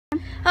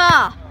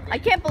Ah, I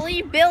can't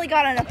believe Billy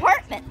got an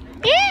apartment.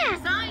 Yeah.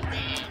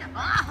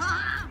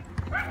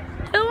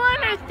 Who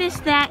on earth is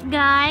that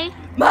guy?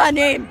 My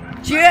name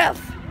Jeff.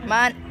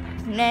 My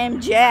name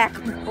Jack.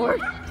 Or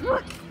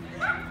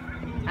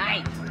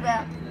Hi.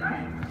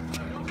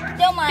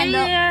 don't mind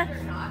though.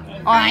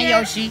 Oh, hi,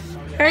 Yoshi.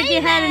 Heard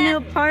you had a new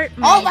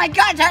apartment. Oh my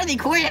God, it's Harley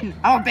Quinn.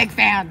 I'm a big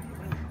fan.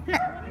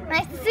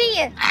 Nice to see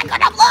you. I'm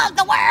gonna blow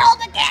the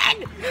world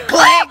again.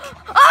 Click.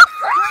 Oh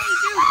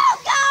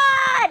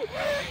God!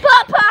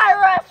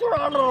 Papyrus.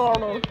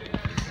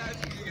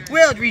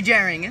 World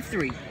regenerating in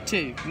 3,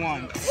 2,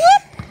 1.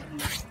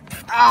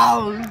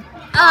 Oh.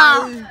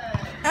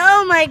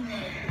 Oh my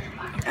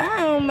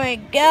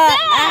God!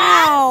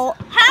 Ow!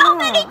 How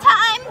many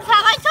times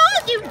have I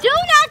told you, do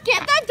not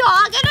get the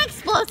dog an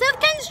explosive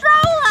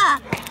controller?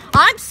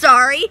 I'm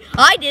sorry,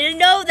 I didn't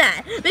know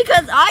that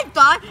because I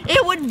thought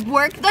it would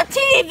work the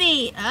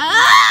TV.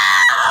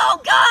 Oh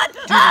God!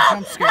 Dude,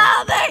 I'm scared.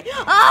 Help me!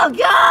 Oh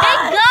God!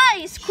 Hey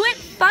guys, quit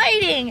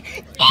fighting.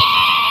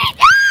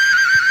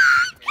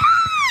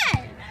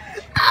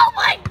 Oh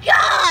my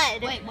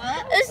God! Wait,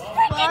 what? This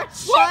freaking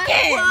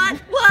chicken!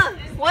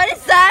 What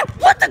is that?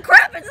 What the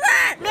crap is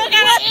that? We're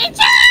gonna eat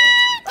you!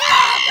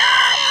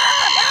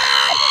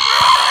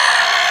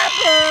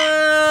 Oh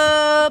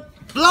God!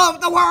 Blow up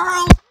the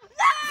world.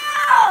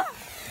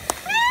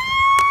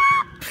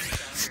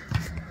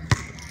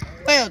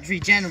 World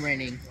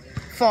regenerating.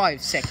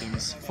 5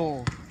 seconds.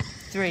 4,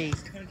 3,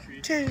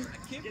 2,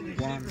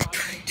 1.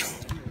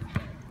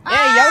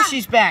 Hey,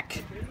 Yoshi's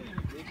back.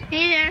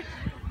 Hey there.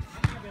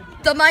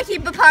 The Mighty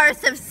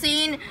Papyrus have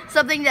seen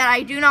something that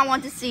I do not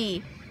want to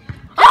see.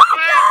 Oh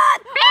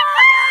God!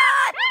 Oh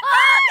God!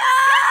 Oh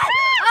God!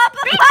 Oh,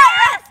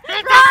 Papyrus!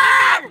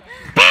 Run!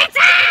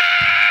 Pizza!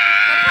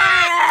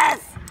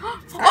 Papyrus!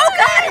 Oh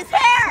God, his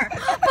hair!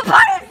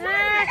 Papyrus!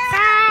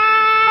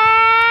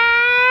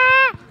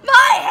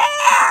 My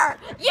hair!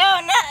 You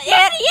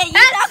idiot! You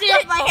knocked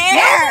off my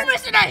hair! No,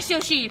 Mr. Nice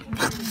Yoshi.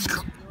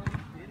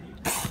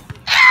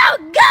 Oh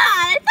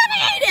God! I thought I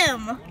ate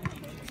him!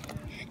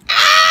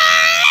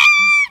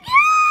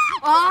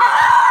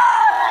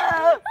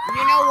 Oh!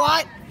 You know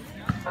what?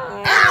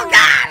 Oh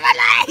God, my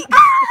leg!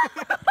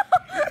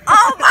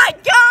 Oh my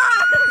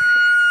God!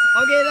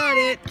 Okay, that's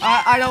it.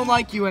 I don't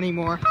like you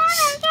anymore.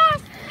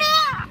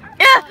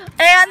 Yeah,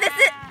 and this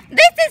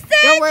is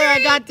Don't worry,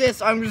 I got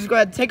this. I'm just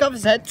going to take off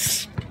his head.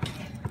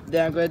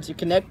 Then I'm going to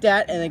connect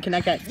that and then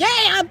connect that.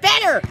 Yay, I'm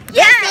better!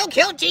 Yeah! Still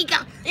kill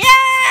Chica! Yeah!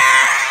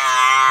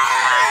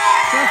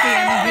 Trophy,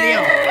 end the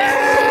video.